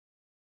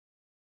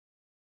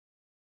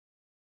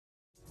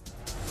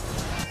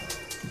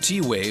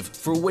TEEWAVE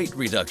for weight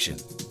reduction.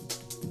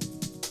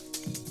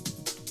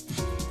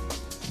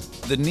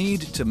 The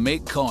need to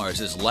make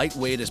cars as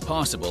lightweight as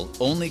possible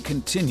only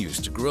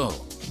continues to grow.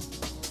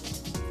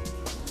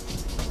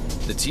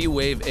 The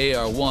TEEWAVE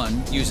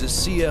AR1 uses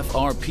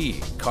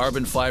CFRP,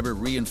 carbon fiber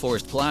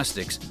reinforced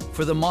plastics,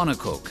 for the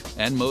monocoque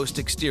and most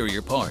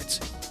exterior parts.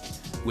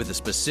 With a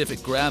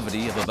specific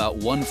gravity of about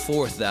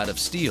 1/4 that of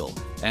steel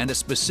and a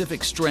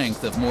specific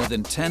strength of more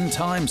than 10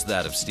 times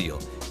that of steel,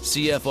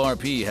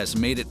 CFRP has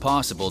made it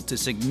possible to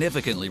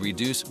significantly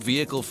reduce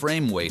vehicle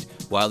frame weight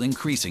while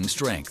increasing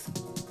strength.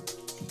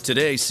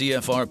 Today,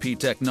 CFRP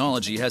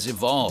technology has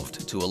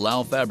evolved to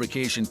allow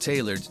fabrication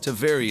tailored to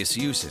various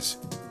uses.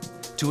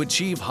 To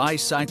achieve high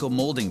cycle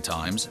molding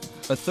times,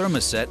 a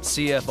thermoset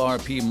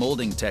CFRP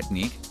molding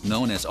technique,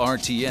 known as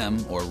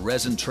RTM or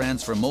resin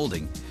transfer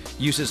molding,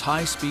 uses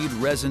high-speed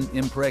resin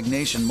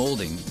impregnation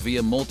molding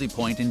via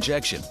multi-point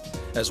injection,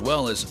 as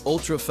well as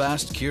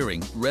ultra-fast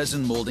curing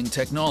resin molding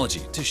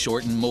technology to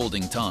shorten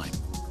molding time.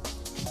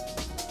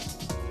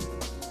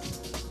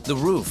 The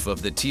roof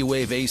of the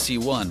TEEWAVE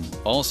AC1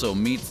 also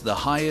meets the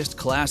highest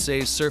Class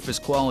A surface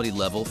quality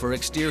level for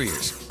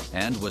exteriors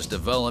and was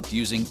developed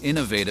using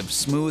innovative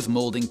smooth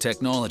molding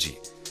technology.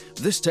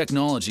 This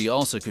technology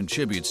also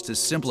contributes to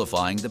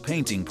simplifying the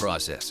painting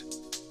process.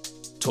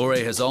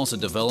 Toray has also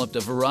developed a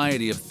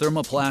variety of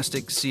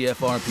thermoplastic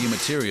CFRP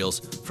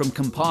materials from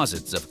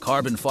composites of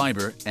carbon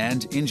fiber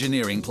and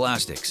engineering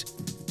plastics.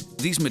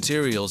 These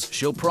materials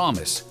show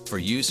promise for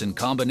use in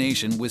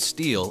combination with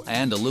steel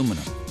and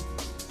aluminum.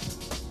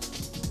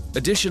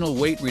 Additional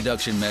weight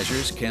reduction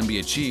measures can be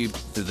achieved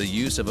through the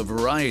use of a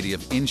variety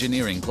of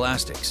engineering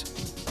plastics.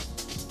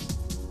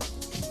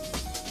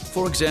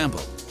 For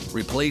example,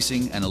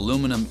 replacing an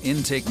aluminum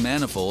intake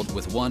manifold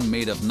with one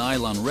made of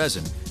nylon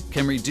resin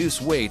can reduce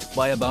weight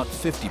by about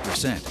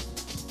 50%.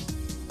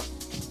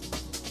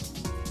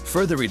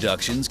 Further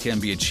reductions can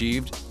be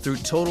achieved through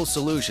total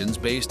solutions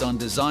based on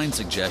design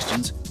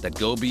suggestions that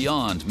go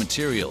beyond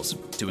materials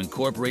to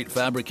incorporate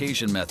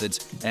fabrication methods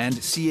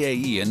and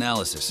CAE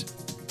analysis.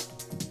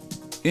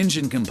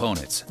 Engine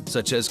components,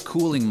 such as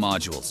cooling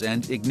modules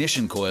and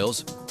ignition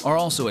coils, are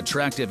also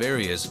attractive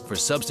areas for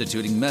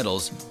substituting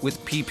metals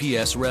with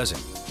PPS resin.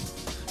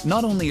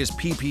 Not only is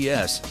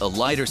PPS a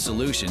lighter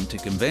solution to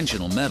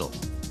conventional metal,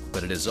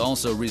 but it is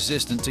also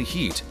resistant to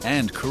heat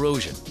and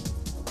corrosion.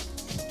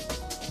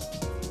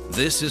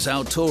 This is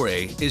how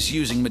Toray is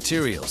using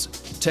materials,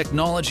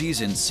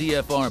 technologies in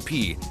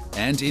CFRP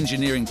and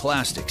engineering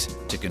plastics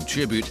to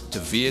contribute to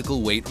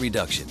vehicle weight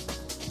reduction.